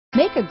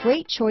Make a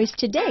great choice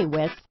today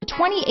with the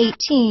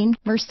 2018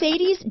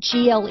 Mercedes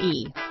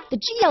GLE. The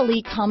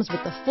GLE comes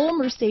with the full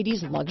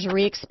Mercedes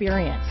luxury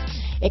experience.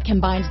 It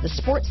combines the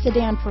sports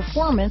sedan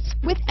performance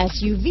with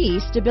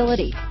SUV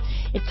stability.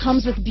 It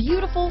comes with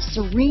beautiful,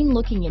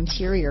 serene-looking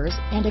interiors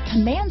and a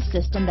command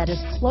system that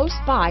is close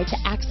by to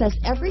access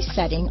every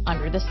setting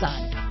under the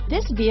sun.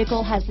 This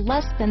vehicle has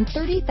less than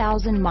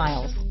 30,000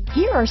 miles.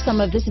 Here are some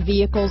of this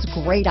vehicle's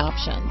great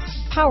options: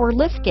 power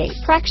liftgate,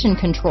 traction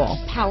control,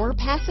 power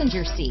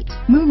passenger seat,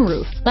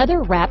 moonroof,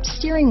 leather-wrapped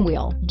steering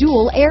wheel,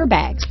 dual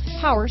airbags,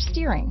 power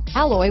steering,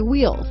 alloy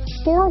wheels,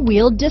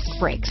 four-wheel disc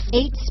brakes,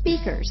 8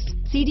 speakers,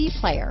 CD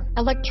player,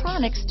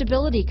 electronic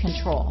stability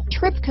control,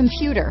 trip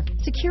computer,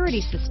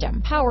 security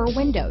system, power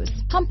windows,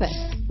 compass,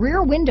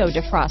 rear window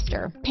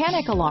defroster,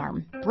 panic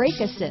alarm, brake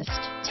assist.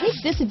 Take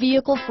this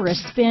vehicle for a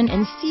spin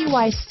and see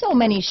why so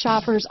many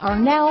shoppers are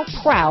now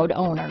proud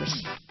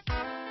owners.